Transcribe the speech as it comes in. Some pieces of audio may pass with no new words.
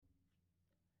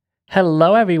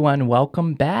Hello, everyone.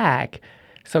 Welcome back.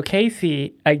 So,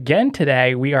 Casey, again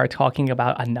today, we are talking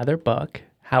about another book.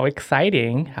 How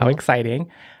exciting! How Mhm. exciting.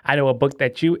 I know a book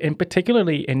that you in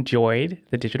particularly enjoyed,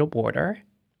 The Digital Border.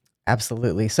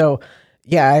 Absolutely. So,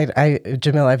 yeah,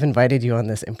 Jamil, I've invited you on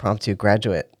this impromptu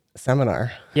graduate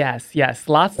seminar. Yes, yes.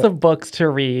 Lots of books to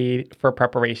read for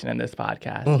preparation in this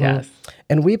podcast. hmm Yes.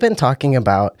 And we've been talking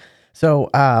about,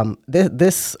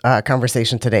 this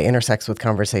conversation today intersects with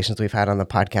conversations we've had on the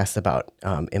podcast about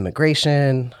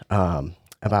immigration,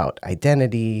 about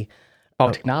identity,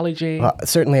 About technology.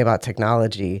 certainly about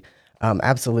technology.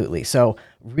 Absolutely. So,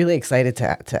 really excited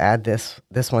to add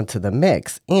this one to the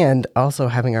mix, and also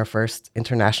having our first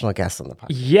international guest on the podcast.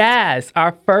 Yes,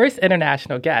 our first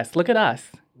international guest. Look at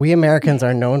us. We Americans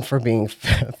are known for being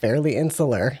fairly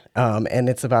insular, and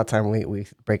it's about time we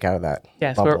break out of that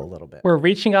Yes, bubble a little bit. we're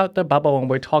reaching out the bubble and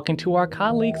we're talking to our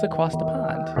colleagues across the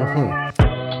pond.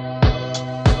 hmm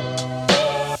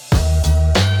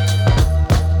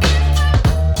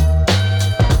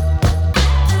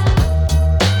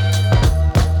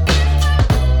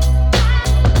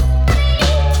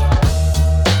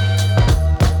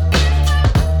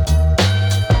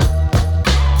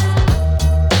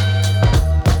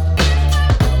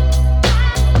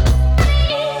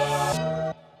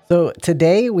So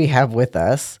today we have with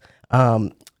us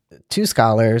two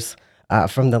scholars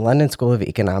from the London School of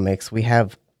Economics. We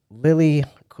have Lily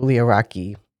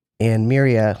Kuliaraki and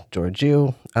Miria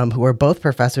Georgiou, who are both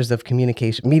professors of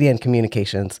communication, media and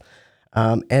communications,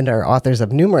 and are authors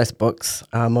of numerous books.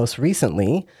 Most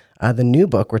recently, the new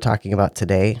book we're talking about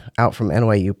today, out from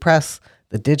NYU Press,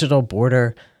 The Digital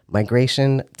Border,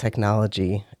 Migration,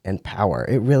 Technology, and Power.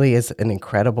 It really is an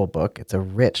incredible book. It's a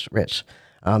rich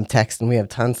text, and we have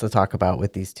tons to talk about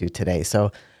with these two today.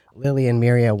 So, Lily and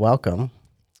Miria, welcome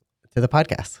to the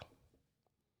podcast.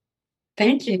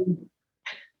 Thank you.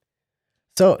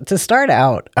 So, to start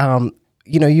out,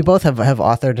 you both have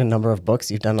authored a number of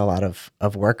books. You've done a lot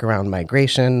of work around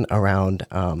migration, around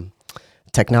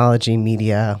technology,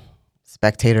 media,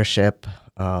 spectatorship,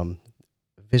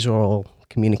 visual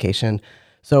communication.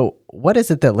 So, what is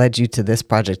it that led you to this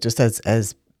project? Just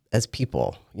as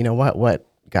people, what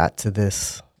got to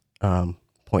this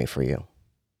point for you?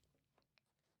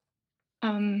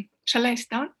 Shall I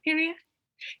start, Miria?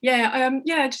 Yeah.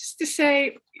 Just to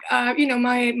say,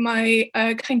 my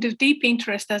kind of deep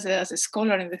interest as a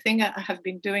scholar, and the thing I have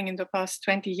been doing in the past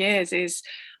 20 years is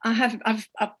I've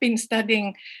been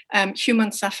studying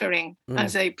human suffering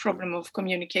as a problem of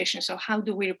communication. So how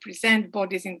do we represent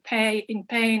bodies in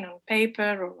pain on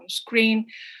paper or on screen?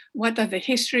 What are the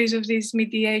histories of these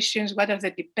mediations? What are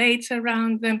the debates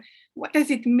around them? What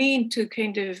does it mean to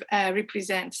kind of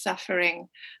represent suffering?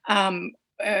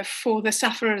 For the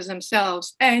sufferers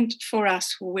themselves and for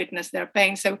us who witness their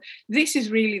pain. So this is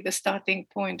really the starting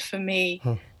point for me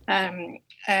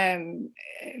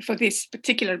for this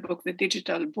particular book, The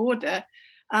Digital Border,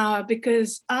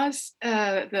 because as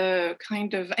the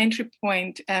kind of entry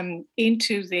point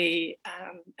into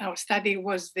our study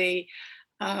was the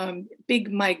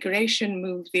big migration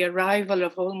move, the arrival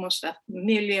of almost 1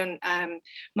 million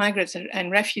migrants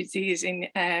and refugees in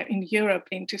Europe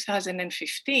in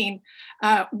 2015.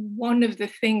 One of the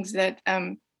things that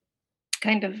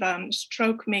kind of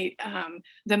struck me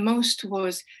the most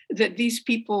was that these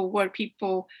people were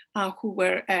people who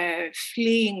were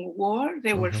fleeing war,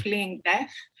 they were fleeing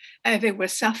death, they were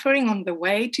suffering on the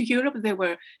way to Europe, they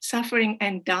were suffering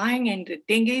and dying in the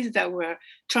dinghies that were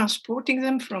transporting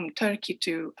them from Turkey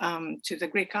to the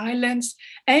Greek islands,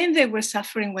 and they were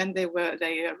suffering when they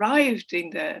arrived in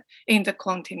the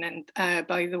continent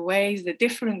by the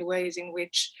different ways in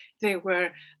which they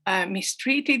were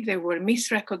mistreated, they were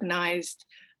misrecognized,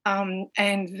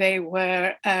 and they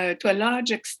were, to a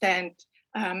large extent,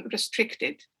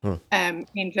 restricted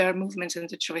in their movements and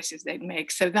the choices they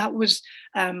make. So that was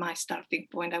my starting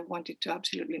point. I wanted to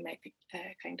absolutely make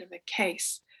a kind of a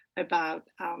case about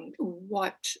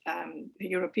what the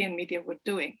European media were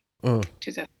doing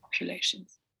to the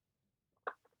populations.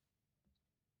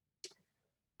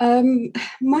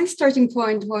 My starting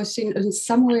point was in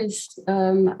some ways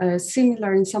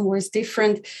similar, in some ways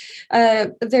different.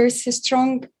 There's a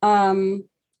strong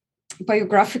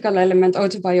autobiographical element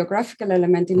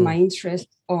in my interest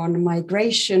on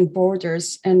migration,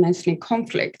 borders, and ethnic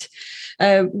conflict,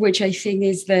 which I think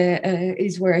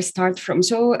is where I start from.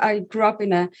 So I grew up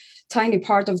in a tiny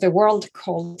part of the world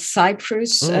called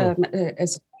Cyprus,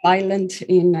 as island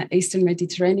in Eastern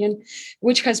Mediterranean,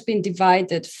 which has been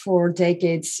divided for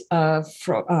decades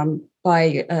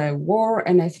by war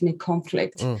and ethnic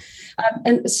conflict.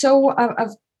 And so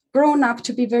I've grown up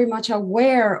to be very much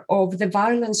aware of the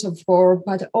violence of war,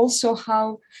 but also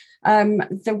how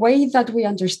the way that we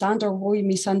understand or we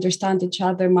misunderstand each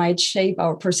other might shape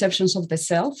our perceptions of the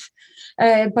self,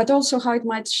 but also how it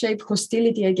might shape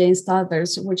hostility against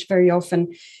others, which very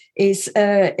often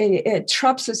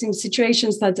traps us in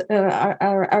situations that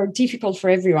are difficult for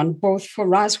everyone, both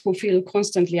for us who feel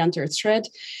constantly under threat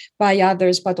by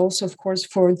others, but also, of course,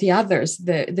 for the others,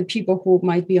 the people who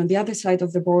might be on the other side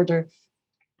of the border,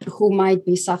 who might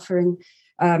be suffering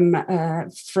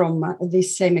from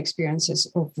these same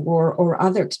experiences of war or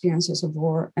other experiences of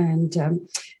war and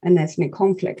ethnic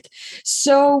conflict.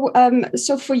 So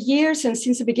for years and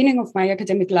since the beginning of my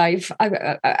academic life,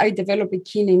 I developed a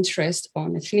keen interest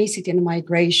on ethnicity and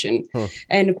migration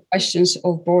and questions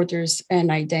of borders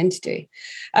and identity.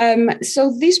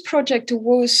 So this project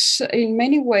was in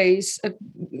many ways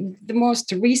the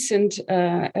most recent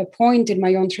point in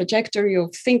my own trajectory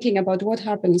of thinking about what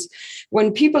happens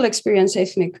when people experience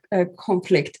ethnic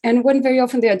conflict, and when very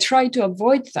often they are trying to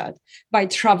avoid that by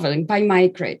traveling, by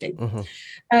migrating.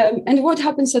 And what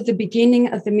happens at the beginning,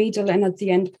 at the middle, and at the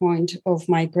end point of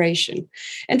migration.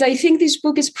 And I think this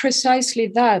book is precisely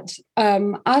that,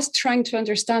 us trying to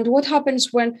understand what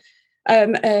happens when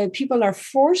people are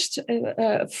forced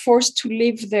to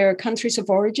leave their countries of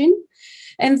origin.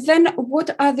 And then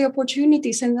what are the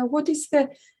opportunities and what is the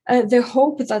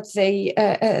hope that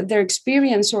their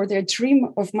experience or their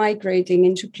dream of migrating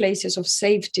into places of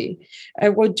safety,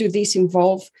 what do these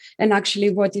involve? And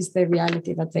actually, what is the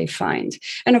reality that they find?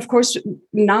 And of course,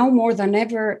 now more than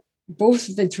ever,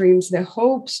 both the dreams, the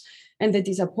hopes, and the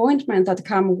disappointment that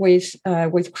come with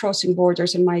crossing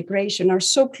borders and migration are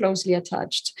so closely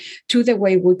attached to the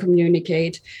way we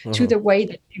communicate, to the way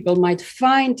that people might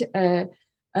find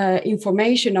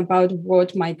information about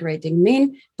what migrating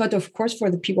mean, but of course for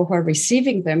the people who are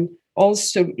receiving them,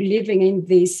 also living in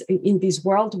this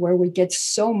world where we get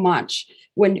so much,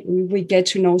 when we get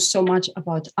to know so much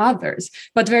about others,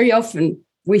 but very often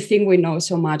we think we know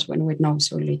so much when we know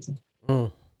so little.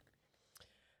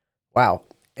 Wow.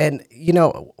 And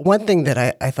one thing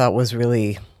that I thought was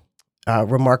really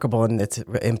remarkable and that's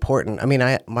important. I mean,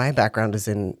 my background is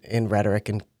in rhetoric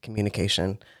and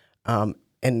communication.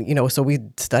 And, so we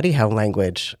study how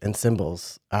language and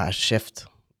symbols shift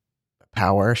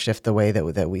power, shift the way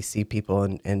that we see people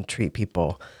and treat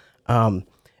people.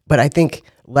 But I think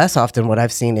less often what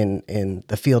I've seen in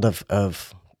the field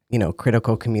of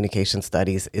critical communication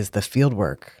studies is the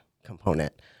fieldwork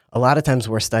component. A lot of times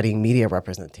we're studying media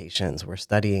representations. We're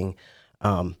studying,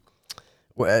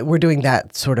 we're doing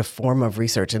that sort of form of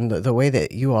research. And the way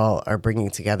that you all are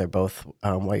bringing together both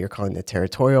what you're calling the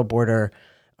territorial border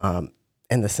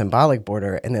and the symbolic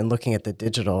border, and then looking at the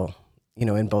digital,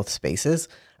 in both spaces,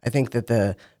 I think that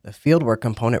the fieldwork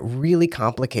component really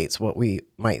complicates what we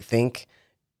might think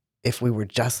if we were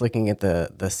just looking at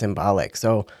the symbolic.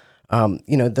 So,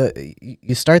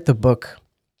 you start the book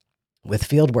with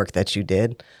fieldwork that you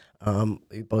did.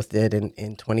 You both did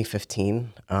in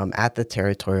 2015 at the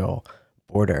territorial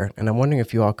border, and I'm wondering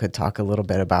if you all could talk a little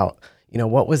bit about,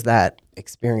 what was that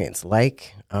experience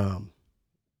like?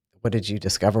 What did you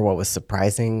discover? What was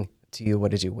surprising to you? What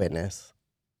did you witness?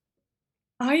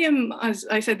 I am, as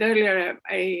I said earlier,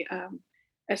 a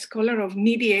scholar of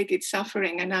mediated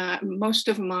suffering, and most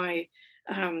of my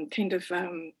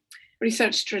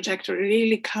research trajectory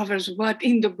really covers what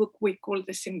in the book we call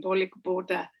the symbolic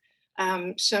border.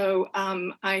 So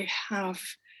I have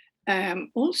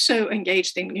also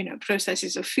engaged in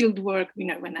processes of field work,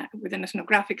 with an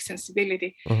ethnographic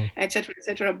sensibility, et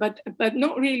cetera, but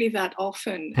not really that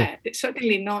often.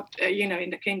 Certainly not in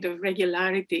the kind of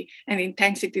regularity and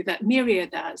intensity that Miria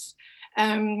does.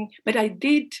 But I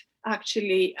did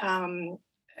actually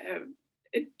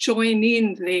join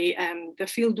in the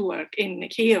field work in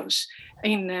Chios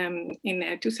in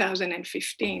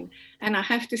 2015, and I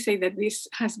have to say that this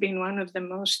has been one of the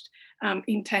most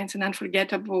intense and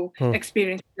unforgettable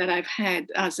experiences that I've had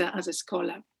as a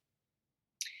scholar.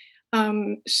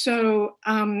 So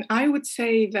I would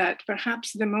say that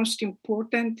perhaps the most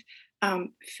important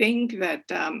thing that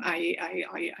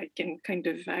I can kind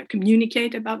of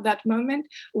communicate about that moment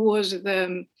was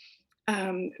the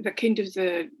kind of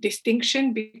the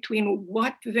distinction between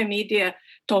what the media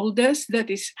told us that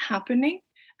is happening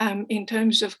in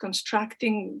terms of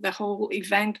constructing the whole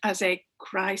event as a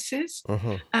crisis,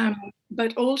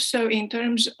 but also in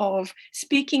terms of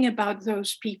speaking about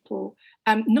those people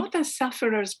not as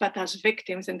sufferers but as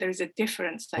victims, and there is a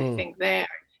difference, I think, there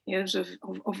years of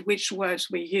which words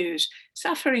we use.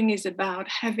 Suffering is about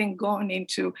having gone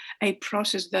into a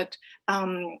process that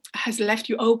has left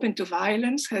you open to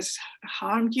violence, has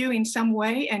harmed you in some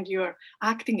way, and you're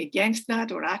acting against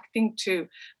that or acting to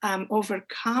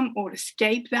overcome or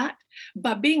escape that.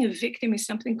 But being a victim is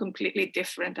something completely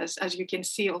different, as you can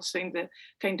see also in the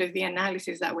kind of the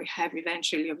analysis that we have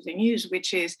eventually of the news,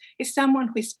 which is someone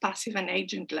who is passive and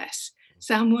agentless,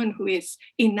 someone who is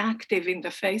inactive in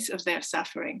the face of their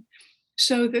suffering.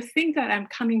 So the thing that I'm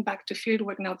coming back to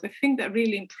fieldwork now, the thing that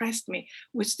really impressed me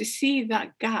was to see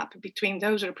that gap between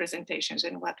those representations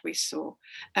and what we saw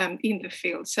in the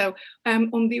field. So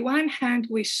on the one hand,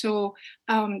 we saw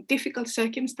difficult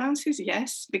circumstances,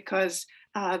 yes, because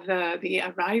the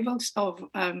arrivals of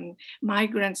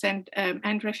migrants and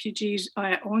refugees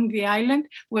on the island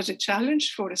was a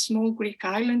challenge for a small Greek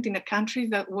island in a country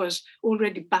that was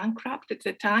already bankrupt at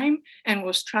the time and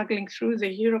was struggling through the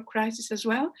Euro crisis as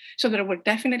well. So there were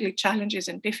definitely challenges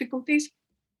and difficulties.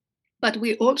 But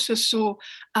we also saw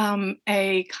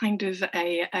a kind of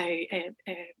a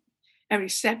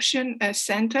reception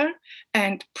center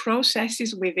and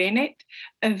processes within it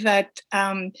that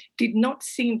did not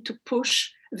seem to push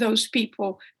those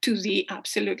people to the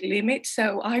absolute limit.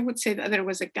 So I would say that there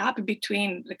was a gap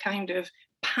between the kind of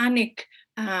panic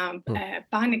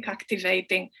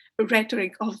activating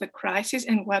rhetoric of the crisis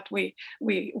and what we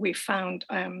found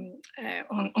on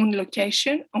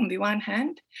location. On the one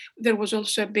hand, there was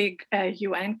also a big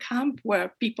UN camp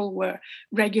where people were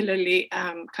regularly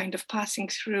kind of passing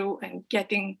through and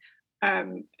getting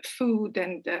food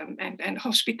and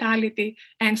hospitality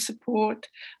and support.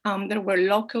 There were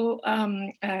local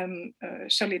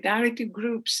solidarity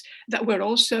groups that were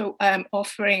also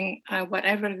offering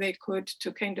whatever they could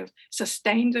to kind of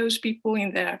sustain those people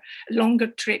in their longer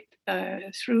trip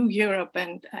through Europe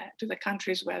and to the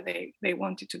countries where they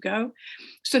wanted to go.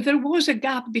 So there was a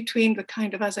gap between the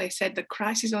kind of, as I said, the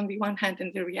crisis on the one hand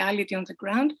and the reality on the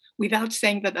ground, without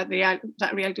saying that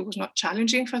reality was not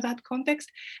challenging for that context.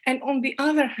 And on the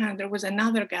other hand, there was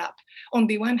another gap. On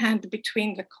the one hand,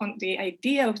 between the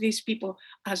idea of these people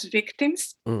as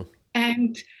victims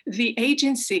and the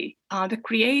agency, the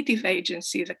creative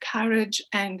agency, the courage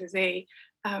and the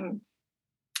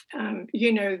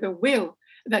the will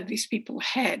that these people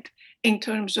had in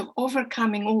terms of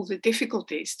overcoming all the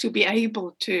difficulties to be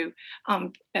able to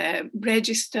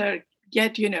register,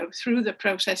 get through the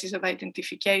processes of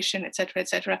identification, et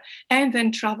cetera, and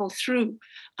then travel through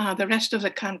the rest of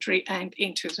the country and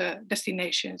into the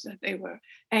destinations that they were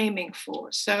aiming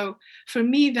for. So for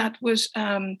me, that was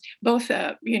both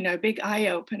a big eye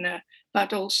opener,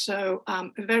 but also a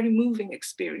very moving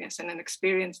experience, and an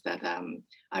experience that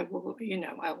I will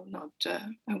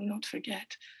not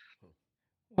forget.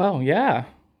 Well, yeah,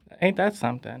 ain't that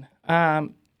something?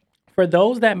 For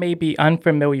those that may be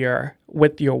unfamiliar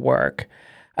with your work,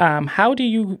 how do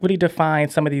you really define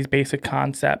some of these basic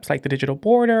concepts like the digital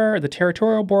border, the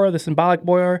territorial border, the symbolic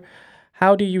border?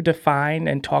 How do you define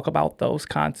and talk about those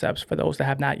concepts for those that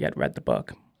have not yet read the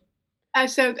book?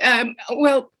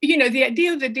 The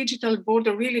idea of the digital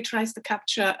border really tries to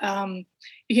capture,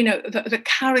 the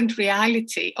current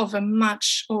reality of a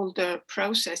much older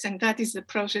process, and that is the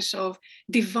process of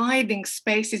dividing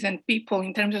spaces and people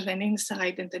in terms of an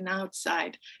inside and an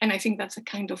outside. And I think that's a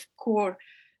kind of core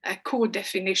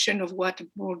definition of what a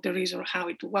border is or how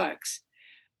it works.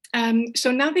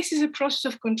 So now this is a process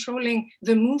of controlling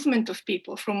the movement of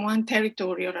people from one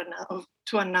territory or another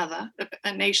to another,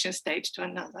 a nation state to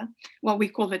another, what we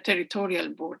call the territorial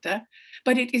border.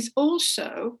 But it is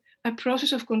also a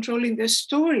process of controlling the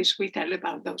stories we tell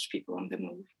about those people on the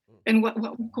move, and what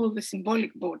we call the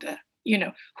symbolic border.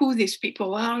 Who these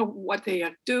people are, what they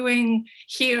are doing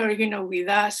here, with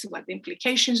us, what the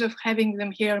implications of having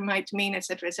them here might mean, et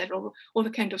cetera, all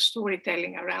the kind of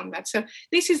storytelling around that. So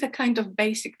this is a kind of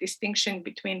basic distinction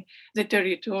between the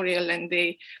territorial and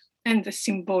the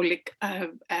symbolic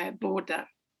border.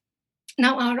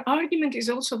 Now, our argument is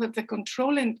also that the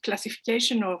control and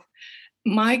classification of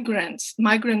migrant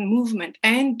movement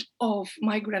and of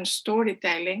migrant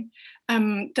storytelling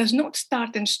does not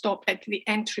start and stop at the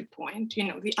entry point,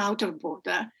 the outer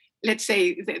border, let's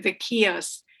say the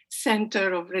kiosk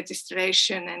center of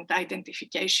registration and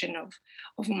identification of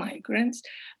migrants.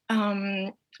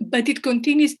 But it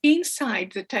continues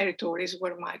inside the territories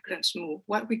where migrants move,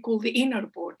 what we call the inner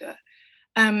border.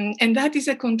 And that is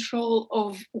a control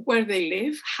of where they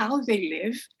live, how they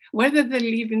live, whether they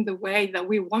live in the way that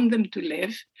we want them to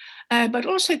live, but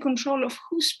also a control of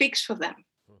who speaks for them,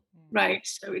 right?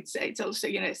 So it's also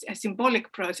a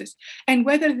symbolic process, and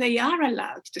whether they are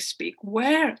allowed to speak,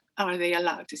 where are they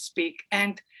allowed to speak,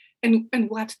 and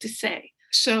what to say.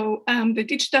 So the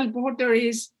digital border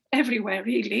is everywhere,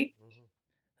 really.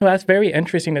 Well, that's very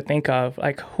interesting to think of,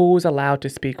 like who's allowed to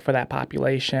speak for that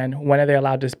population, when are they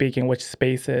allowed to speak in which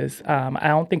spaces. I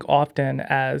don't think often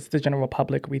as the general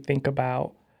public we think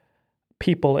about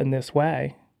people in this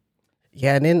way.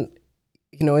 Yeah, and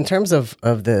in terms of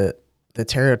the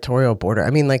territorial border,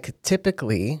 I mean, like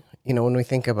typically, when we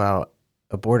think about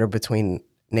a border between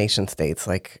nation states,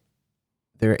 like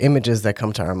there are images that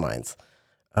come to our minds,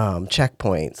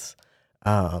 checkpoints,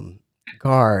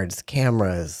 guards,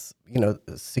 cameras,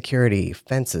 security,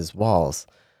 fences, walls,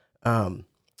 a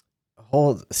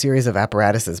whole series of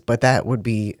apparatuses. But that would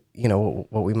be,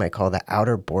 what we might call the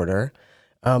outer border.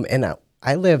 And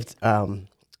I lived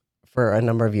for a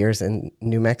number of years in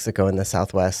New Mexico in the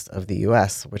southwest of the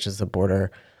U.S., which is a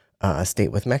border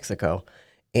state with Mexico.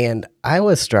 And I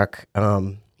was struck,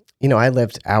 I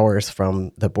lived hours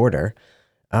from the border,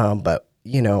 but,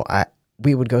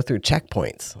 we would go through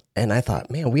checkpoints. And I thought,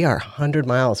 man, we are 100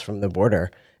 miles from the border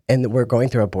and we're going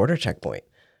through a border checkpoint.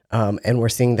 And we're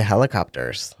seeing the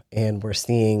helicopters and we're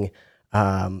seeing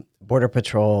Border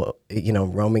Patrol,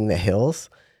 roaming the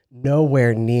hills,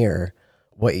 nowhere near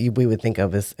what we would think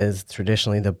of as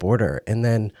traditionally the border. And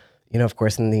then, of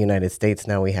course, in the United States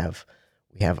now we have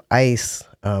ICE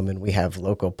and we have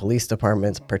local police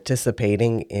departments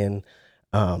participating in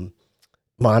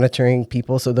monitoring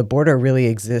people. So the border really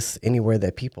exists anywhere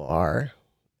that people are,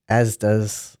 as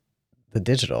does the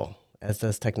digital, as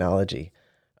does technology.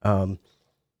 And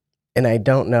I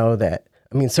don't know that,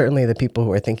 certainly the people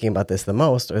who are thinking about this the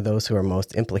most are those who are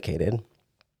most implicated,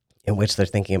 in which they're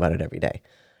thinking about it every day.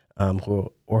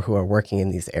 Who are working in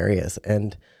these areas.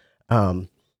 And I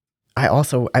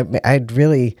was going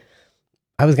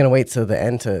to wait till the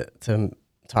end to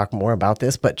talk more about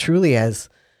this, but truly as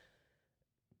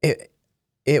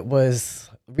it was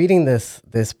reading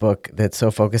this book that's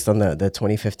so focused on the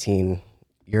 2015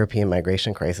 European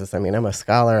migration crisis. I'm a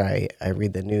scholar. I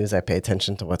read the news. I pay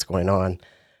attention to what's going on.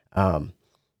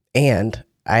 And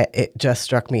it just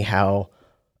struck me how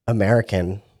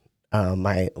American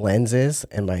my lenses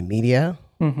and my media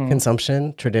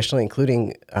consumption traditionally,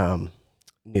 including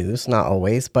news, not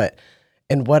always,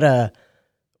 and what a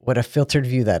filtered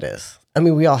view that is.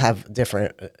 We all have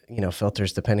different,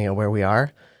 filters depending on where we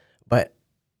are, but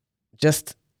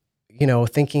just,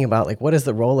 thinking about like, what is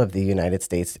the role of the United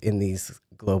States in these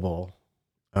global,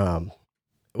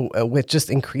 with just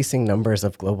increasing numbers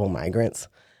of global migrants,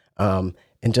 and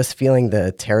just feeling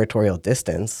the territorial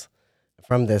distance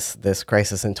from this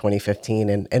crisis in 2015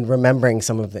 and remembering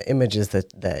some of the images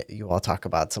that you all talk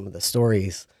about, some of the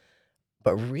stories,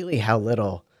 but really how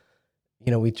little,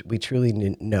 we truly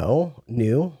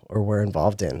knew or were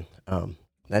involved in.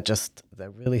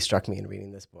 That really struck me in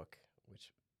reading this book,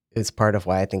 which is part of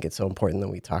why I think it's so important that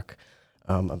we talk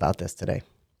about this today.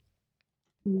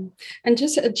 And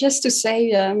just to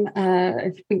say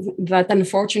that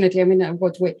unfortunately,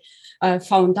 what we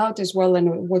found out as well,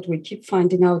 and what we keep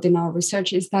finding out in our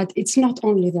research, is that it's not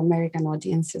only the American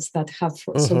audiences that have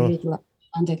so little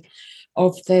understanding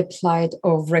of the plight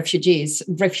of refugees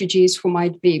who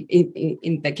might be,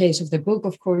 in the case of the book,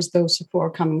 of course, those who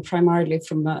are coming primarily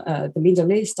from the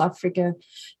Middle East, Africa,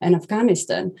 and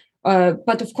Afghanistan.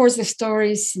 But of course, the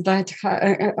stories that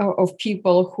of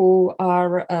people who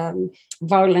are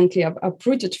violently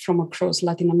uprooted from across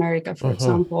Latin America, for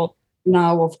example,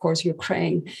 now, of course,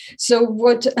 Ukraine. So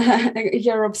what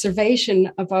your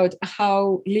observation about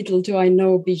how little do I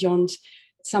know beyond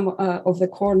some of the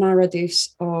core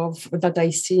narratives that I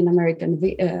see in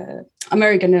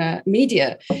American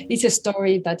media is a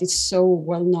story that is so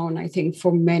well known, I think,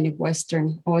 for many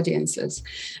Western audiences.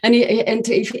 And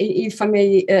if I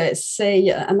may say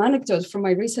an anecdote from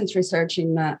my recent research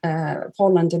in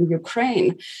Poland and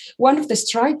Ukraine, one of the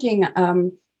striking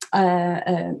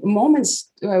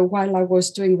moments while I was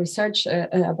doing research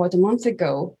about a month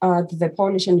ago at the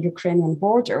Polish and Ukrainian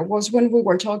border was when we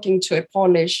were talking to a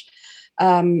Polish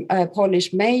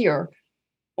mayor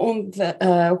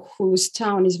whose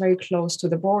town is very close to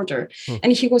the border.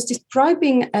 And he was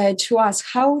describing to us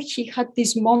how he had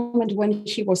this moment when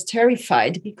he was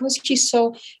terrified because he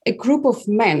saw a group of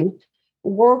men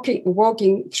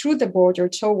walking through the border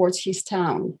towards his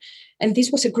town. And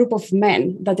this was a group of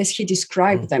men that, as he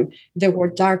described them, they were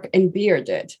dark and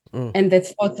bearded. And the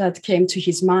thought that came to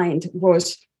his mind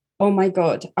was, oh my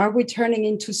God, are we turning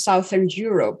into Southern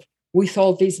Europe with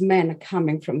all these men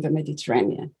coming from the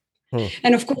Mediterranean?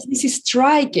 And of course, this is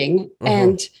striking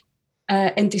and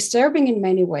disturbing in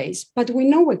many ways, but we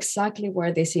know exactly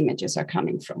where these images are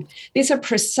coming from. These are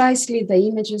precisely the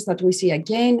images that we see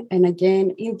again and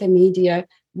again in the media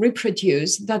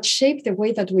reproduce that shape the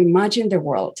way that we imagine the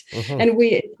world. Mm-hmm. And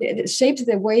it shapes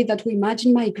the way that we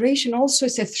imagine migration also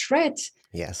as a threat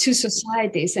Yes. to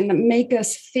societies, and make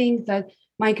us think that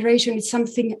migration is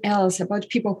something else, about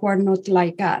people who are not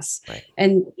like us, Right.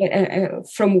 and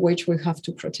from which we have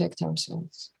to protect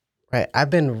ourselves. Right. I've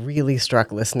been really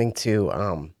struck listening to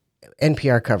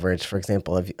NPR coverage, for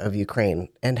example, of Ukraine,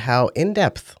 and how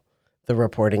in-depth the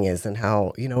reporting is, and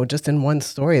how, just in one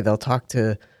story, they'll talk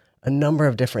to a number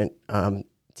of different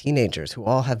teenagers who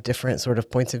all have different sort of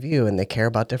points of view, and they care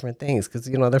about different things because,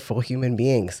 they're full human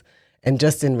beings. And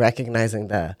just in recognizing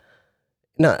that,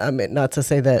 not to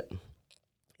say that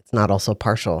it's not also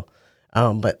partial,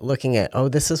 but looking at,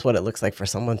 this is what it looks like for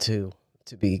someone to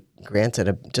be granted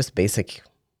a just basic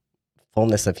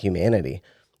fullness of humanity,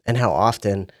 and how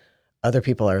often other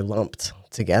people are lumped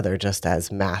together just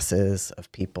as masses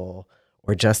of people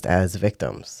or just as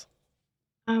victims.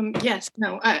 Yes,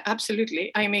 no, absolutely.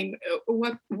 I mean,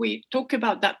 what we talk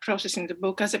about that process in the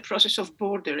book as a process of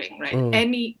bordering, right?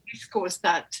 Any discourse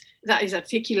that is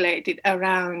articulated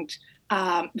around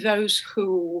those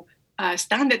who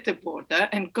stand at the border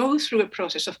and go through a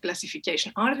process of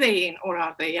classification. Are they in or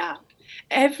are they out?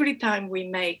 Every time we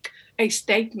make a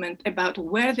statement about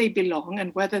where they belong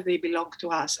and whether they belong to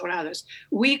us or others,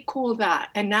 we call that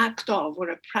an act of or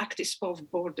a practice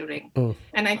of bordering.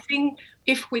 And I think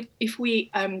if we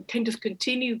kind of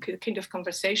continue kind of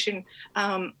conversation,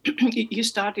 you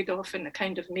started off in a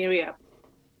kind of Miriam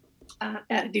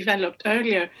developed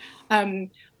earlier,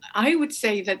 I would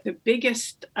say that the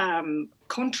biggest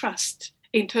contrast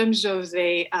in terms of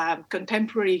the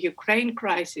contemporary Ukraine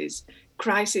crisis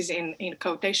in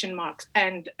quotation marks,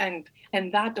 and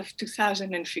that of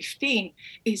 2015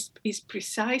 is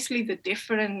precisely the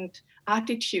different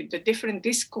attitude, the different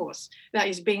discourse that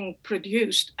is being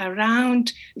produced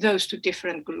around those two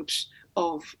different groups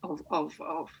of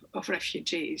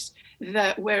refugees.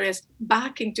 Whereas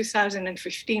back in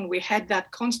 2015, we had that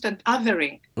constant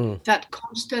othering, that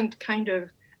constant kind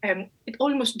of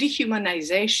almost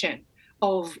dehumanization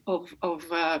of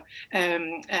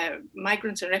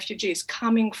migrants and refugees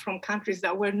coming from countries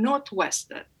that were not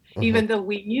Western, even though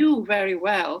we knew very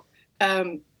well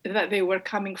that they were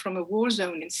coming from a war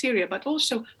zone in Syria, but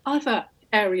also other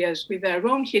areas with their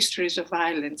own histories of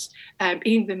violence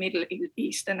in the Middle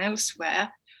East and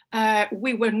elsewhere.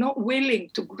 We were not willing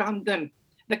to grant them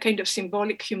the kind of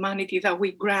symbolic humanity that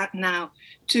we grant now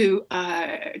to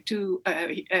the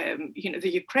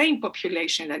Ukraine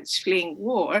population that is fleeing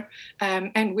war,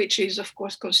 and which is, of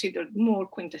course, considered more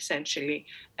quintessentially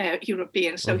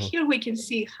European. So here we can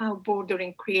see how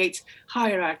bordering creates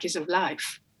hierarchies of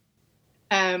life.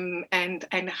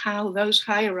 And how those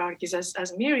hierarchies,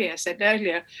 as Miria said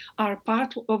earlier, are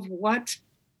part of what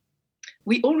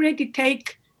we already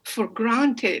take for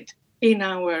granted in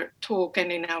our talk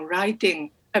and in our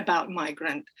writing about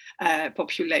migrant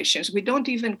populations. We don't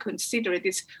even consider it.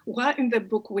 It's what in the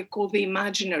book we call the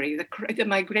imaginary, the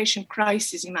migration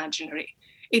crisis imaginary.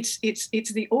 It's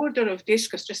the order of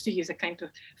discourse, just to use a kind of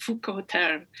Foucault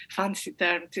term, fancy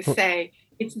term, to say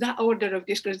it's that order of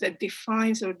discourse that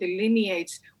defines or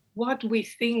delineates what we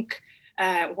think,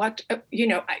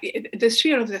 the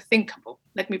sphere of the thinkable,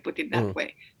 let me put it that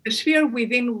way, the sphere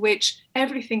within which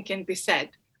everything can be said,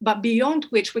 but beyond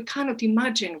which we cannot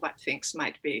imagine what things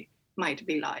might be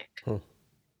like.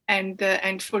 And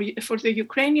for the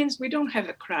Ukrainians, we don't have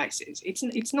a crisis.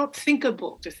 It's not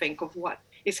thinkable to think of what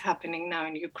is happening now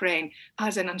in Ukraine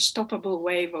as an unstoppable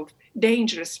wave of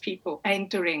dangerous people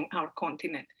entering our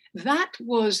continent. That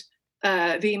was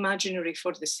the imaginary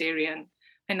for the Syrian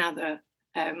and other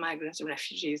migrants and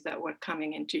refugees that were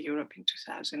coming into Europe in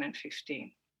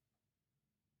 2015.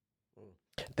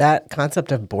 That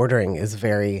concept of bordering is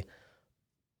very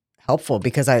helpful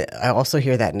because I also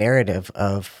hear that narrative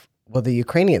of, well, the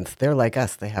Ukrainians, they're like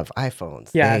us. They have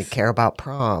iPhones. Yes. They care about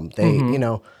prom. They,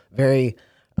 very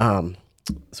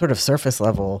sort of surface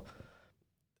level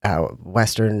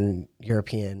Western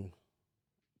European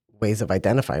ways of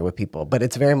identifying with people. But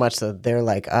it's very much so they're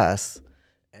like us,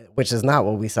 which is not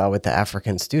what we saw with the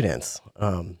African students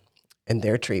and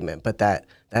their treatment. But that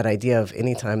idea of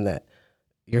any time that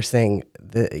you're saying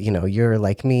that, you're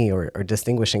like me, or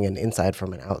distinguishing an inside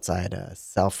from an outside, a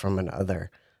self from an other,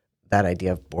 that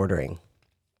idea of bordering.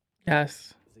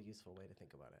 Yes. Is a useful way to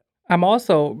think about it. I'm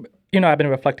also, I've been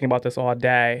reflecting about this all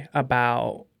day,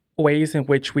 about ways in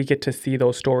which we get to see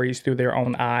those stories through their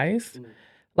own eyes.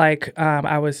 Like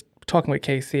I was talking with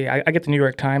Casey, I get the New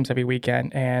York Times every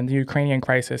weekend, and the Ukrainian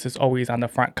crisis is always on the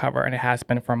front cover, and it has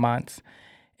been for months.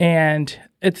 And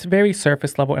it's very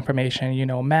surface level information,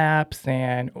 maps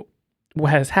and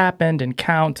what has happened and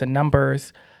counts and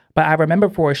numbers. But I remember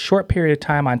for a short period of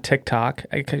time on TikTok,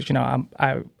 because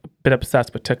I've been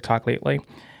obsessed with TikTok lately.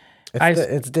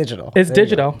 It's digital. It's There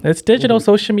you go. digital. It's digital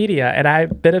social media, and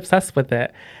I've been obsessed with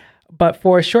it. But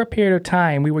for a short period of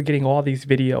time, we were getting all these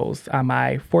videos on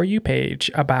my For You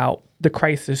page about the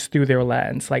crisis through their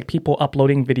lens, like people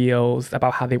uploading videos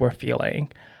about how they were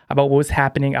feeling, about what was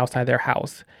happening outside their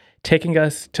house, taking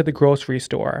us to the grocery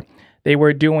store. They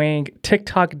were doing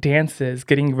TikTok dances,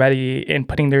 getting ready and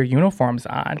putting their uniforms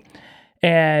on.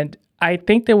 And I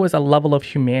think there was a level of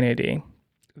humanity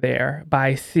there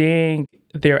by seeing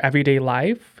their everyday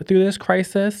life through this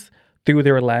crisis, through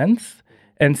their lens,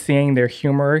 and seeing their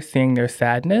humor, seeing their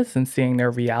sadness, and seeing their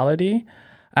reality.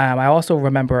 I also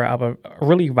remember of a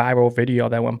really viral video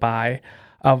that went by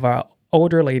of an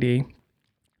older lady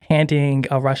handing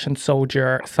a Russian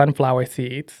soldier sunflower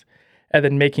seeds and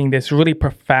then making this really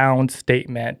profound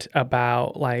statement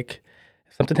about like,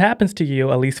 if something happens to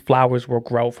you, at least flowers will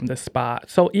grow from this spot.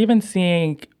 So even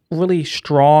seeing really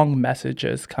strong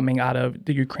messages coming out of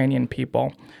the Ukrainian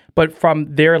people, but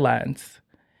from their lens,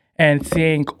 and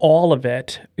seeing all of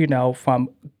it, from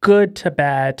good to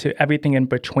bad to everything in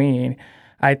between,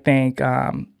 I think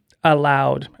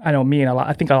allowed, I know me and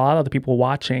I think a lot of the people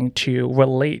watching to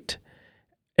relate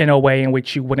in a way in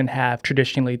which you wouldn't have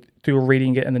traditionally through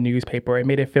reading it in the newspaper. It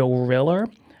made it feel realer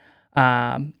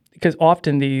because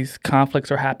often these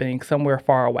conflicts are happening somewhere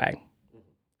far away,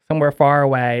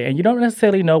 and you don't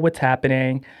necessarily know what's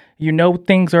happening. You know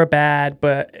things are bad,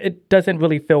 but it doesn't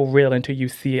really feel real until you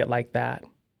see it like that.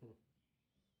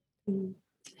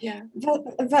 Yeah,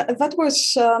 that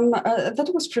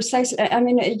was precise. I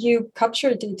mean, you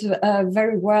captured it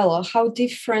very well. How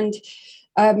different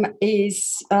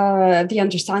is the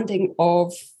understanding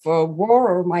of war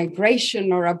or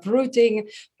migration or uprooting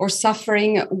or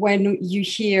suffering when you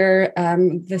hear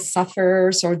the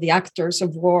sufferers or the actors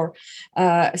of war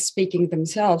speaking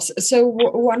themselves. So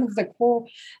one of the core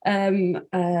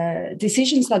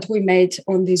decisions that we made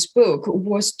on this book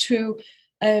was to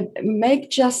do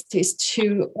justice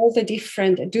to all the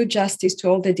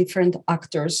different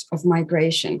actors of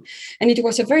migration. And it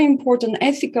was a very important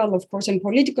ethical, of course, and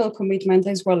political commitment,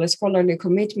 as well as scholarly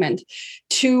commitment,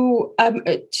 to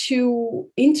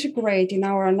integrate in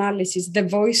our analysis the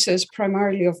voices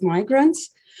primarily of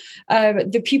migrants,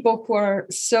 the people who are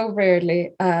so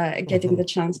rarely getting the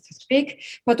chance to speak,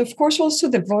 but of course also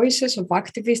the voices of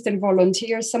activists and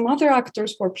volunteers, some other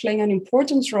actors who are playing an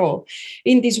important role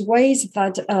in these ways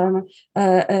that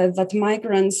that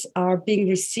migrants are being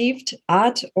received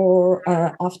at or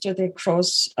after they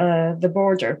cross the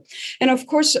border. And of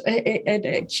course,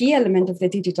 a key element of the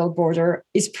digital border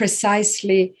is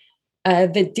precisely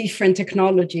the different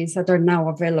technologies that are now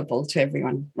available to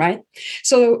everyone, right?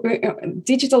 So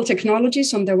digital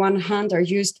technologies, on the one hand, are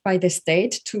used by the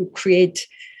state to create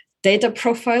data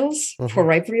profiles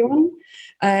for everyone,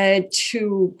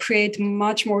 to create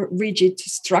much more rigid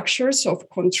structures of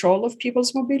control of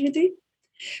people's mobility.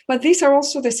 But these are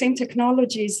also the same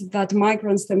technologies that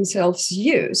migrants themselves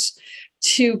use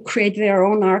to create their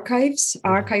own archives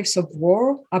of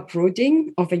war,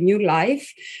 uprooting, of a new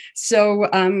life. So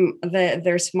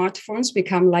their smartphones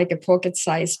become like a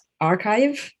pocket-sized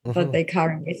archive that they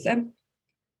carry with them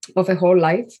of a whole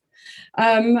life.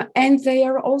 And they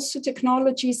are also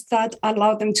technologies that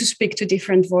allow them to speak to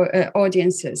different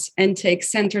audiences and take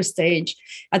center stage,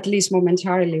 at least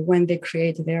momentarily, when they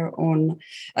create their own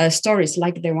stories,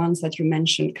 like the ones that you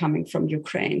mentioned coming from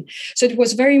Ukraine. So it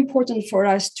was very important for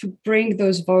us to bring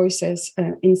those voices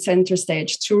in center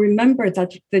stage, to remember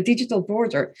that the digital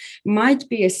border might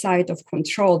be a site of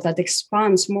control that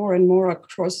expands more and more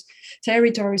across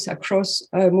territories, across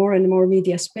more and more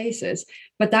media spaces.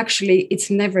 But actually, it's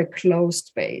never a closed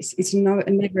space. It's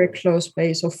never a closed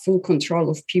space of full control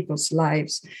of people's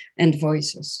lives and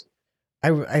voices.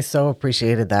 I so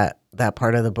appreciated that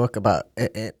part of the book about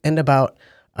Kaios,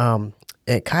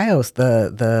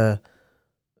 the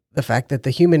fact that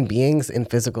the human beings in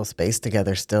physical space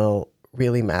together still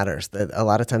really matters. That a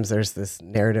lot of times there's this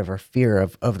narrative or fear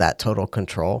of that total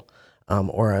control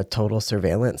or a total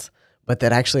surveillance, but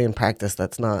that actually in practice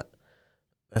that's not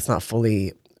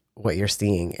fully what you're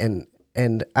seeing.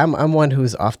 And I'm one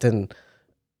who's often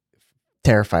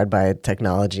terrified by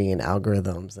technology and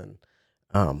algorithms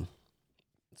and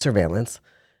surveillance,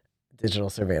 digital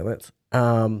surveillance.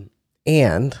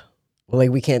 And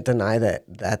like we can't deny that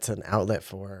that's an outlet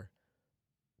for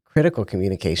critical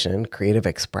communication, creative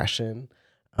expression,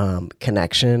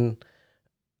 connection,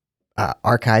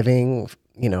 archiving,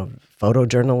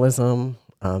 photojournalism,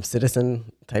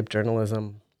 citizen type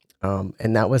journalism.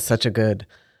 And that was such a good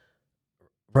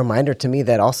reminder to me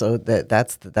that also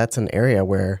that's an area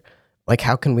where like,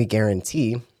 how can we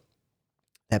guarantee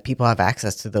that people have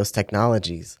access to those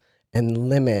technologies and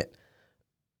limit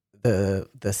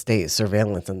the state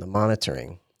surveillance and the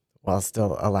monitoring while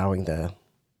still allowing the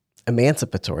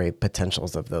emancipatory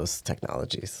potentials of those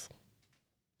technologies?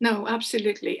 No,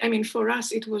 absolutely. I mean, for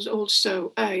us, it was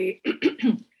also a,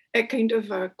 a kind of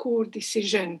a core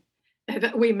decision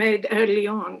that we made early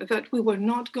on, that we were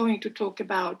not going to talk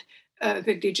about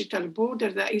the digital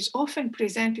border that is often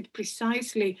presented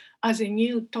precisely as a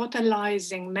new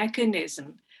totalizing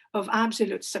mechanism of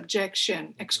absolute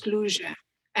subjection, exclusion,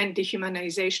 and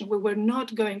dehumanization. We were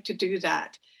not going to do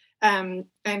that. And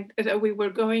that we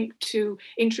were going to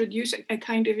introduce a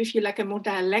kind of, if you like, a more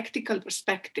dialectical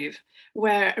perspective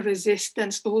where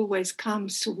resistance always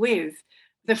comes with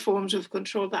the forms of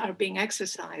control that are being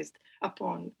exercised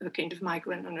upon the kind of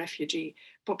migrant and refugee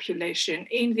population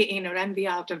in the inner and the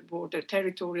outer border,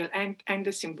 territorial and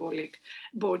the symbolic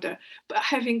border. But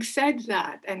having said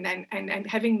that, and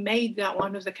having made that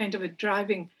one of the kind of a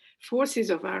driving forces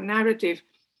of our narrative,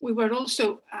 we were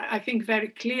also, I think, very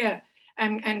clear,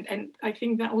 and I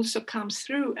think that also comes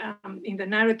through in the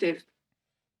narrative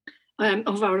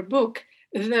of our book,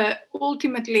 that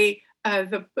ultimately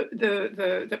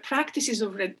the practices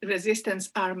of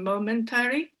resistance are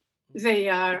momentary, they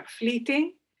are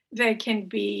fleeting, they can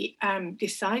be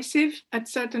decisive at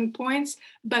certain points,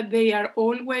 but they are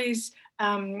always,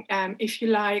 if you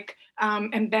like,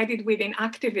 embedded within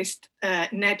activist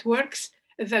networks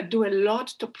that do a lot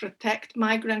to protect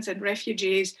migrants and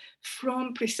refugees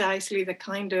from precisely the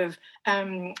kind of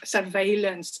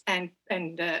surveillance and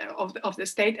of the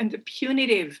state and the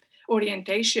punitive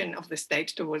orientation of the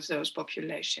state towards those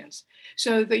populations.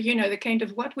 So the kind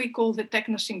of what we call the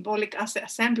techno-symbolic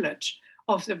assemblage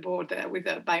of the border with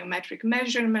the biometric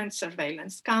measurements,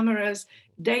 surveillance cameras,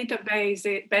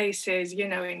 databases,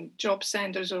 in job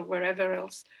centers or wherever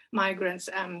else migrants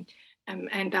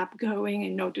end up going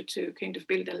in order to kind of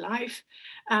build a life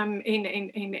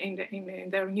in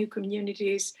their new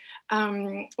communities,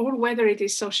 or whether it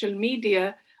is social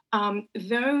media.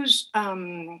 Those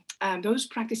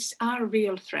practices are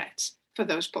real threats for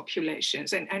those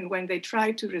populations. And when they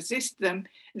try to resist them,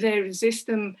 they resist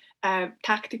them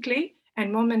tactically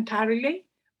and momentarily,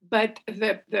 but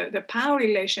the power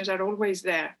relations are always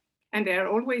there. And they are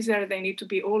always there. They need to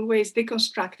be always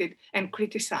deconstructed and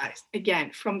criticized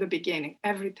again from the beginning,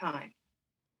 every time.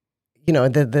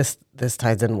 This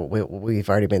ties in what we've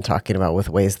already been talking about with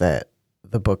ways that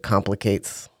the book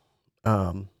complicates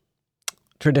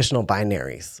traditional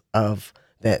binaries of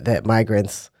that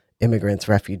migrants, immigrants,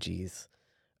 refugees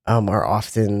are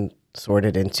often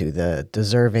sorted into the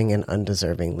deserving and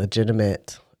undeserving,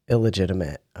 legitimate,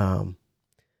 illegitimate,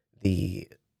 the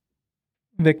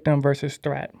Victim versus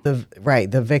threat.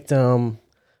 The victim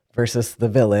versus the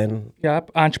villain. Yep.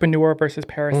 Entrepreneur versus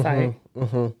parasite.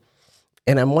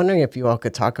 And I'm wondering if you all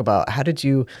could talk about how did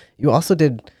you also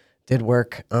did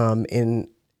work in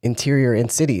interior in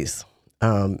cities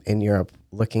in Europe,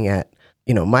 looking at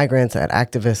migrants, at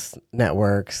activist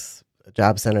networks,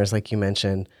 job centers like you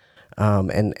mentioned,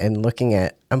 and looking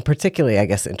at, I'm particularly, I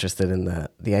guess, interested in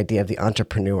the idea of the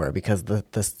entrepreneur, because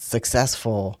the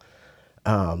successful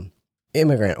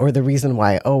immigrant, or the reason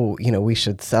why we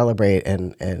should celebrate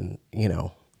and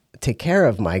take care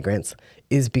of migrants,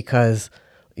 is because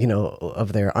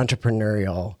of their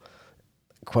entrepreneurial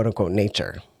quote unquote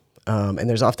nature, and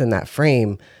there's often that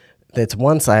frame that's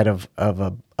one side of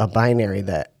a binary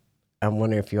that I'm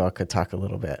wondering if you all could talk a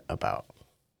little bit about.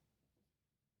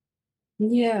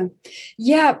 Yeah.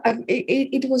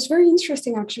 It was very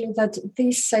interesting, actually, that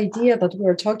this idea that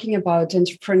we're talking about,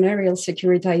 entrepreneurial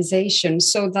securitization,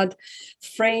 so that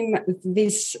frame,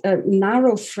 this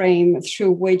narrow frame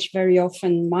through which very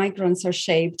often migrants are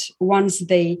shaped once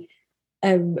they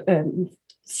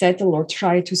settle or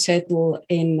try to settle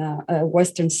in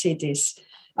Western cities,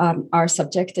 are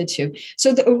subjected to.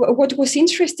 So what was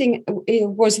interesting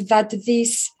was that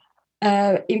this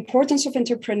importance of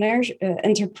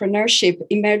entrepreneurship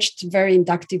emerged very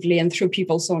inductively and through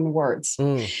people's own words.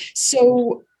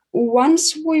 So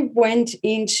once we went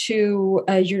into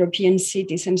European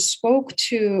cities and spoke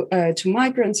to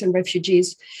migrants and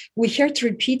refugees, we heard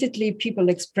repeatedly people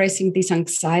expressing this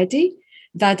anxiety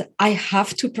that I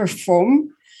have to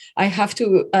perform, I have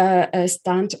to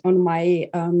stand on my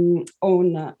own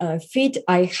feet.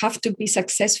 I have to be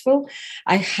successful.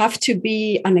 I have to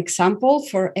be an example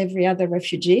for every other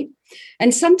refugee.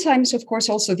 And sometimes, of course,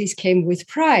 also this came with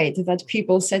pride, that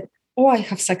people said, oh, I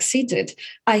have succeeded.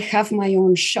 I have my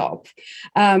own shop.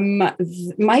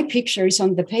 My picture is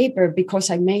on the paper because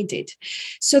I made it.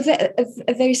 So there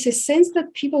is a sense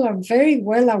that people are very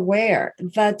well aware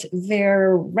that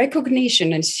their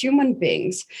recognition as human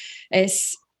beings,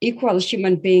 as equal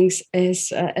human beings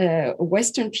as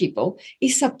Western people,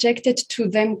 is subjected to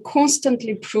them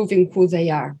constantly proving who they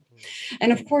are.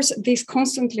 And of course, this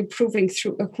constantly proving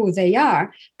through who they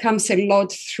are comes a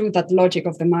lot through that logic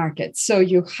of the market. So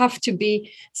you have to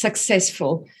be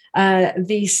successful.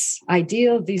 This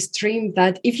ideal, this dream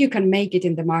that if you can make it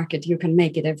in the market, you can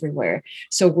make it everywhere.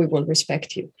 So we will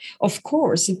respect you. Of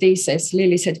course, this, as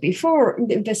Lily said before,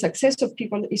 the success of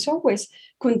people is always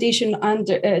conditioned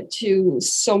under to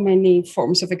so many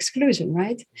forms of exclusion,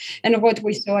 right? And what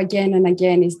we saw again and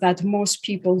again is that most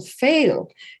people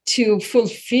fail to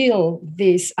fulfill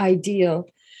this ideal,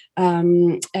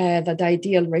 that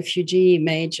ideal refugee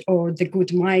image or the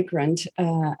good migrant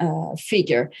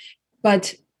figure.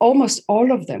 But almost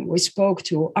all of them we spoke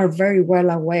to are very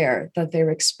well aware that they're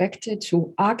expected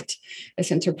to act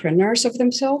as entrepreneurs of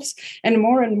themselves, and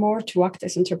more to act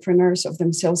as entrepreneurs of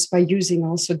themselves by using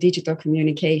also digital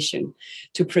communication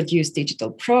to produce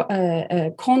digital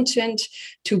content,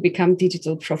 to become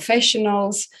digital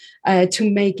professionals,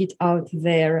 to make it out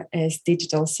there as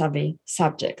digital savvy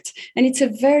subjects. And it's a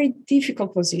very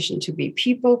difficult position to be.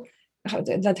 People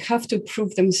that have to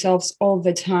prove themselves all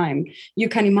the time. You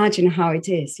can imagine how it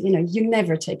is. You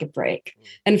never take a break.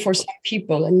 And for some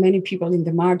people, and many people in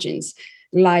the margins,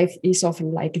 life is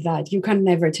often like that. You can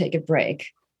never take a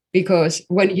break, because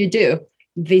when you do,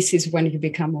 this is when you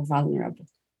become more vulnerable.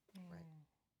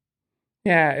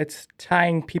 Yeah, it's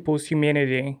tying people's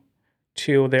humanity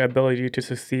to their ability to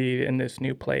succeed in this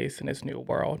new place, in this new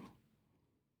world.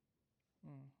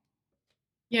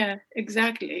 Yeah,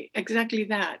 exactly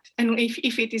that. And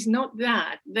if it is not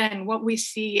that, then what we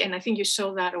see, and I think you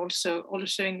saw that also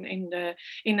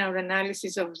in our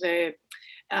analysis of the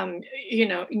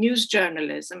news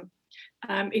journalism,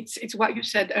 it's what you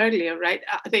said earlier, right?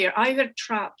 They are either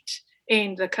trapped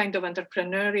in the kind of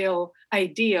entrepreneurial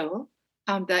ideal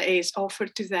that is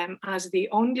offered to them as the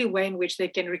only way in which they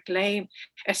can reclaim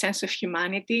a sense of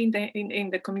humanity in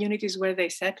the communities where they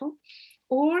settle,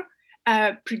 or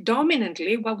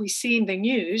predominantly what we see in the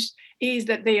news is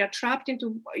that they are trapped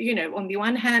into, on the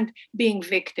one hand, being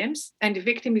victims. And the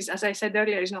victim is, as I said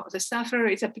earlier, is not the sufferer,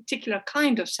 it's a particular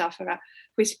kind of sufferer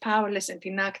who is powerless and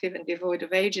inactive and devoid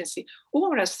of agency,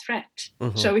 or as threat.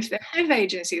 Mm-hmm. So if they have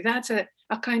agency, that's a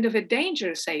kind of a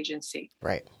dangerous agency.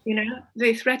 Right.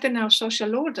 They threaten our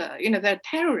social order, they're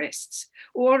terrorists,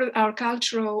 or our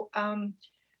cultural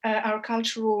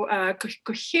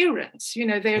coherence.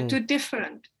 They're too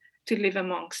different to live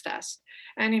amongst us.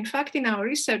 And in fact, in our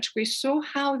research, we saw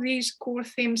how these core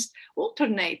themes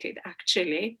alternated,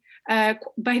 actually,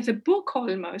 by the book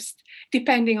almost,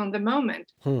 depending on the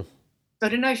moment. I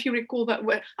don't know if you recall that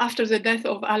after the death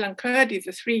of Alan Kurdi,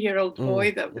 the 3-year-old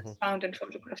boy that was found and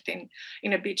photographed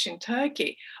in a beach in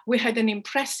Turkey, we had an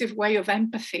impressive way of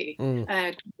empathy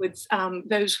with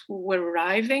those who were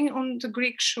arriving on the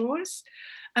Greek shores.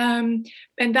 And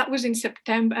that was in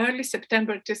early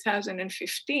September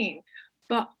 2015.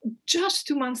 But just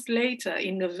 2 months later,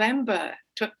 in November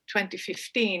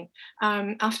 2015,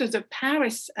 after the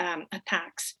Paris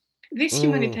attacks, this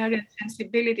humanitarian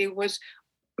sensibility was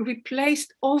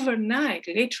replaced overnight,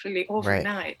 literally overnight,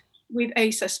 right, with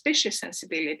a suspicious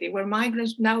sensibility, where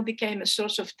migrants now became a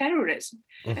source of terrorism,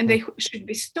 and they should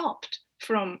be stopped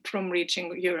from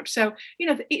reaching Europe. So,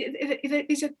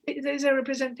 there's a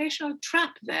representational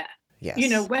trap there.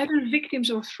 Yes. Whether victims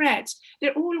or threats,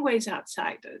 they're always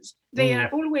outsiders. They are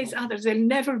always others. They'll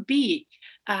never be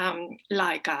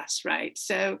like us, right?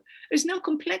 So there's no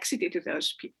complexity to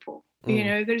those people.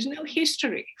 There's no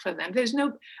history for them. There's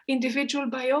no individual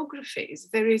biographies.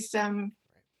 There is,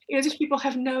 these people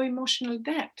have no emotional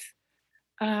depth.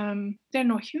 They're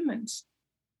not humans.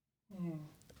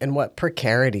 And what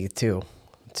precarity, too,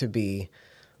 to be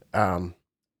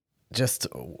just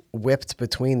whipped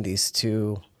between these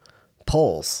two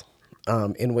poles,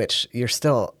 in which you're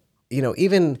still,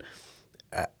 even,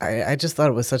 I just thought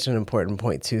it was such an important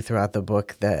point, too, throughout the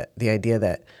book, that the idea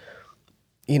that,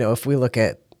 if we look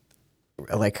at,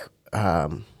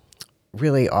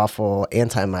 really awful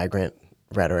anti-migrant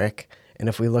rhetoric, and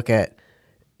if we look at,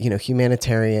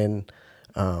 humanitarian,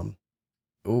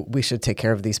 we should take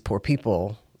care of these poor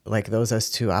people, like those as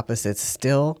two opposites,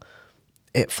 still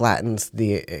it flattens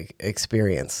the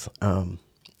experience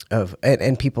of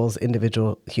people's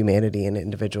individual humanity and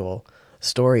individual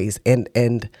stories.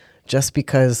 And just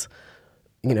because,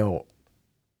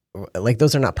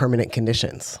 those are not permanent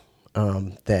conditions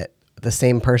that the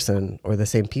same person or the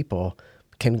same people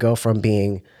can go from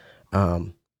being,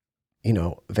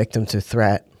 victim to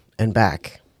threat and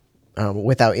back,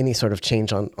 without any sort of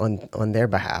change on their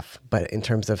behalf. But in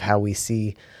terms of how we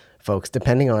see folks,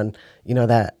 depending on,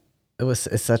 that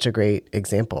it's such a great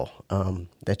example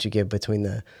that you give between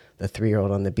the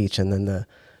 3-year-old on the beach and then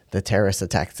the terrorist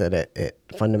attacks, that it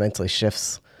fundamentally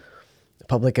shifts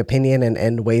public opinion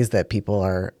and ways that people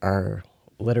are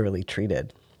literally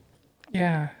treated.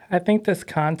 Yeah, I think this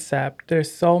concept, there's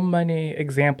so many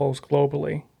examples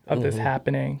globally of this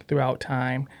happening throughout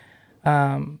time.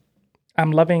 I'm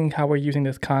loving how we're using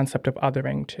this concept of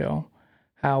othering too,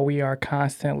 how we are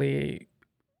constantly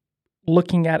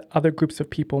looking at other groups of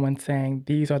people and saying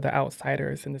these are the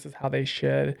outsiders and this is how they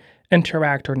should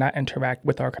interact or not interact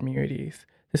with our communities.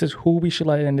 This is who we should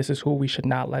let in, this is who we should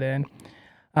not let in.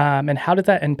 And how does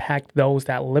that impact those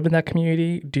that live in that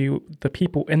community? Do the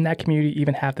people in that community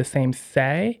even have the same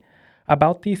say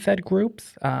about these said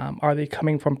groups? Are they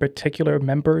coming from particular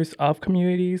members of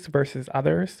communities versus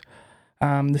others?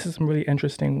 This is some really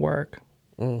interesting work.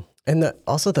 And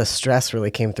also the stress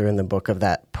really came through in the book of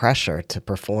that pressure to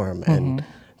perform. And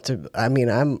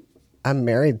I'm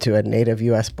married to a native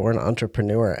US born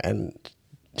entrepreneur, and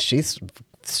she's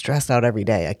stressed out every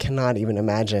day. I cannot even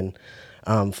imagine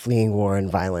fleeing war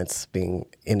and violence, being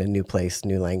in a new place,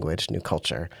 new language, new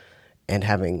culture, and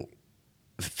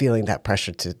feeling that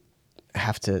pressure to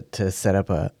have to set up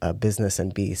a business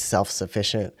and be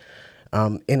self-sufficient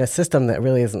in a system that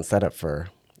really isn't set up for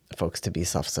folks to be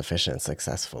self-sufficient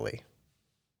successfully.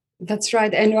 That's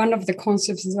right. And one of the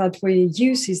concepts that we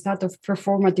use is that of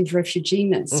performative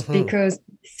refuginess, because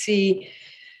see,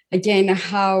 again,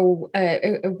 how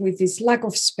with this lack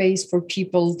of space for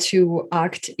people to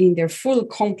act in their full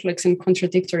complex and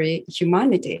contradictory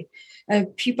humanity,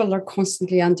 people are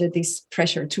constantly under this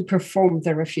pressure to perform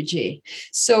the refugee.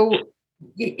 So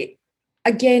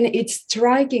again, it's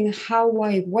striking how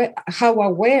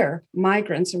aware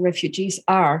migrants and refugees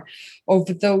are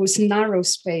of those narrow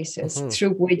spaces through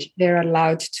which they're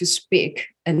allowed to speak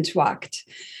and to act.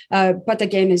 But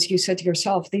again, as you said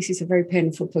yourself, this is a very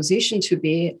painful position to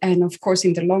be. And of course,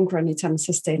 in the long run, it's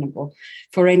unsustainable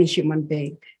for any human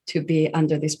being to be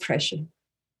under this pressure.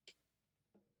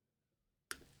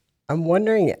 I'm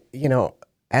wondering,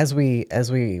 as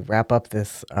we wrap up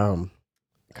this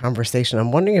conversation,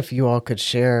 I'm wondering if you all could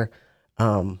share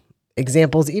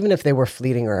examples, even if they were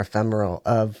fleeting or ephemeral,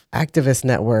 of activist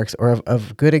networks or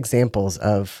of good examples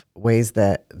of ways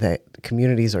that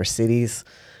communities or cities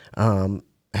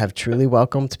have truly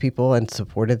welcomed people and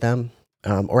supported them,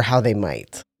 or how they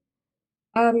might.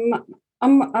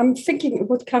 I'm thinking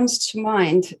what comes to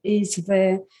mind is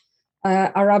the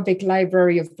Arabic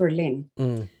Library of Berlin.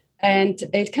 And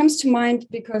it comes to mind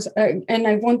because, and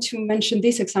I want to mention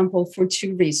this example for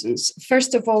two reasons.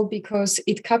 First of all, because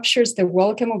it captures the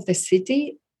welcome of the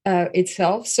city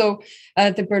itself. So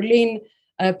the Berlin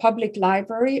Public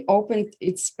Library opened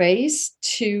its space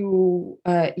to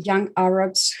young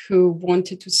Arabs who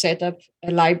wanted to set up a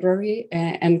library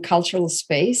and cultural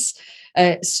space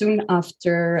soon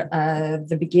after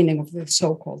the beginning of the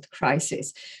so-called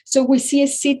crisis. So we see a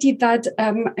city that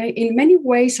in many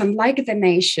ways, unlike the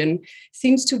nation,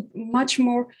 seems to much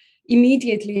more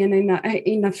immediately and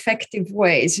in effective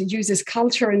ways uses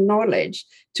culture and knowledge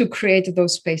to create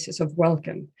those spaces of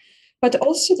welcome. But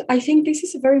also, I think this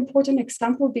is a very important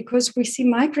example because we see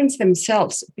migrants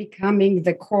themselves becoming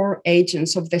the core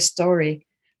agents of the story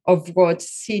of what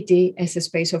city as a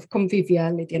space of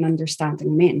conviviality and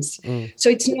understanding means.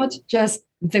 So it's not just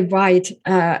the white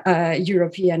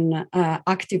European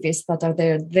activists that are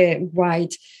there, the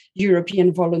white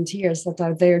European volunteers that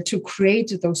are there to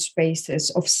create those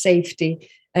spaces of safety,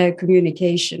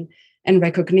 communication, and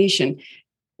recognition.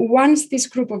 Once this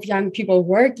group of young people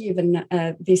were given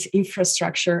this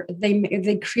infrastructure,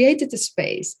 they created a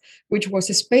space, which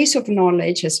was a space of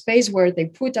knowledge, a space where they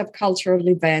put up cultural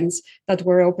events that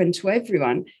were open to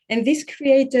everyone. And this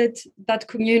created that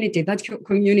community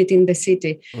in the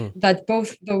city, that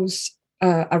both those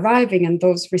arriving and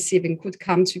those receiving could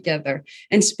come together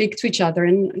and speak to each other,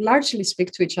 and largely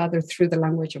speak to each other through the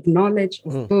language of knowledge,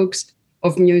 of books,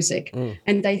 of music.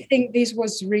 And I think this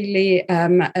was really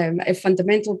a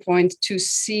fundamental point to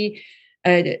see,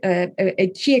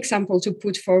 a key example to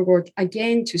put forward,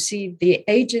 again, to see the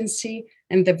agency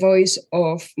and the voice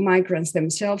of migrants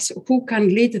themselves who can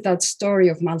lead that story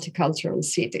of multicultural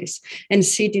cities, and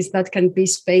cities that can be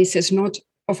spaces not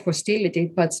of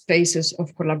hostility, but spaces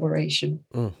of collaboration.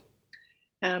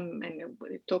 And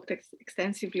we talked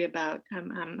extensively about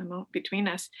between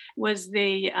us was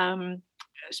the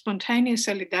spontaneous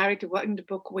solidarity, what in the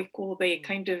book we call the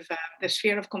kind of the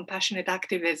sphere of compassionate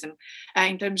activism,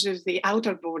 in terms of the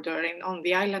outer border on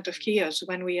the island of Chios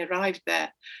when we arrived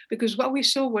there. Because what we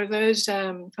saw were those,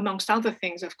 amongst other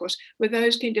things, of course, were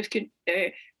those kind of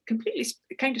completely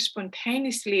kind of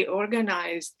spontaneously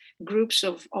organized groups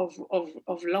of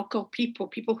local people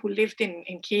who lived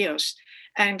in Chios,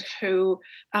 and who,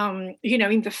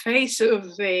 in the face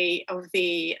of the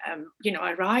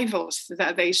arrivals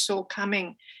that they saw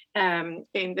coming on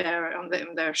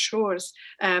their shores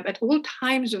at all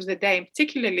times of the day,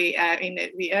 particularly in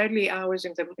the early hours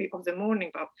of the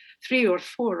morning, about 3 or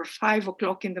 4 or 5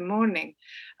 o'clock in the morning,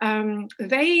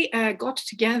 they got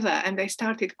together and they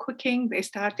started cooking. They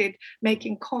started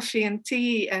making coffee and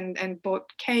tea and bought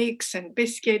cakes and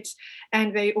biscuits,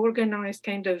 and they organized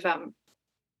kind of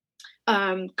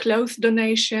clothes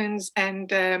donations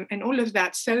and all of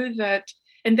that, so that.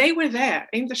 And they were there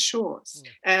in the shores,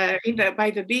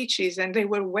 by the beaches, and they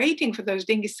were waiting for those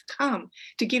dinghies to come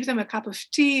to give them a cup of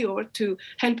tea or to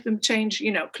help them change,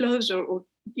 clothes, or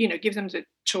give them the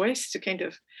choice to kind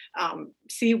of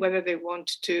see whether they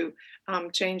want to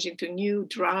change into new,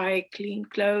 dry, clean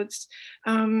clothes,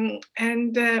 and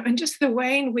just the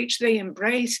way in which they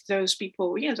embraced those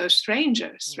people, those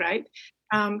strangers, right?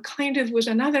 Kind of was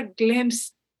another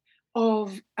glimpse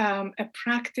of a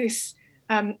practice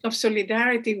of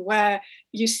solidarity, where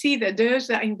you see that those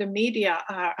that in the media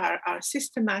are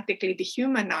systematically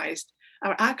dehumanized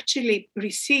are actually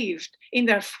received in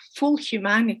their full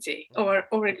humanity, or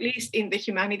at least in the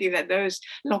humanity that those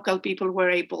local people were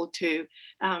able to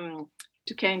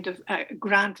kind of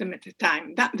grant them at the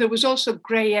time. That there was also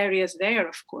gray areas there,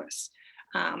 of course,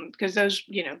 because those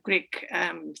Greek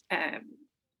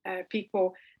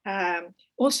people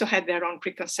also had their own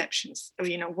preconceptions of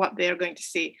what they're going to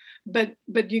see, but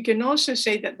you can also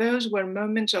say that those were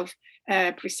moments of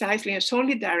precisely a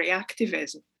solidary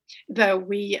activism that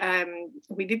we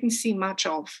didn't see much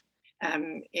of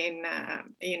in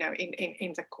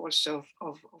the course of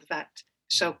that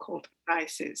so-called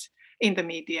crisis in the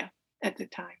media at the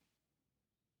time.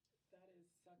 That is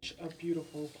such a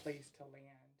beautiful place to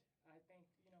land. I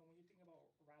think, when you think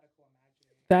about radical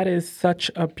imagining, that is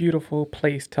such a beautiful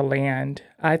place to land.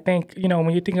 I think, when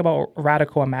you think about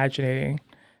radical imagining,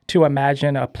 to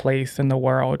imagine a place in the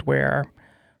world where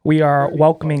we are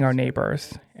welcoming our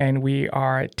neighbors and we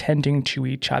are tending to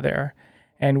each other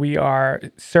and we are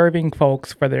serving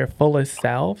folks for their fullest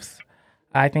selves,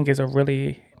 I think is a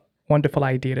really wonderful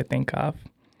idea to think of.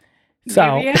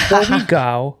 So before we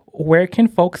go, where can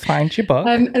folks find your book?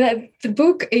 The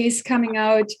book is coming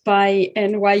out by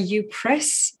NYU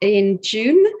Press in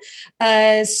June.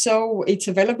 So it's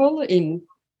available in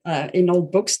all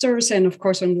bookstores and, of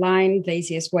course, online. The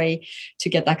easiest way to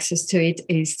get access to it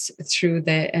is through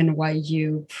the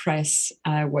NYU Press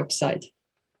website.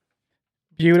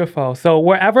 Beautiful. So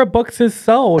wherever books is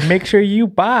sold, make sure you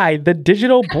buy The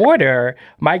Digital Border,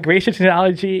 Migration,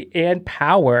 Technology, and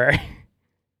Power.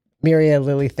 Miria,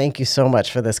 Lily, thank you so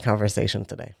much for this conversation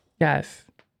today. Yes.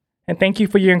 And thank you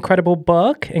for your incredible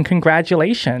book, and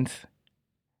congratulations.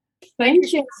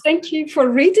 Thank you. Thank you for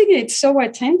reading it so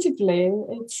attentively.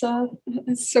 It's so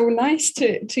nice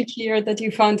to hear that you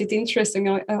found it interesting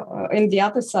in the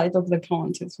other side of the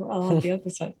pond as well, on the other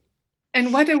side.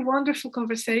 And what a wonderful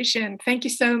conversation. Thank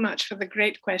you so much for the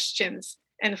great questions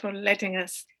and for letting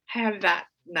us have that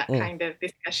kind of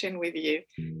discussion with you.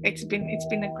 It's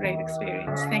been a great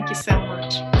experience. Thank you so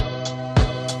much.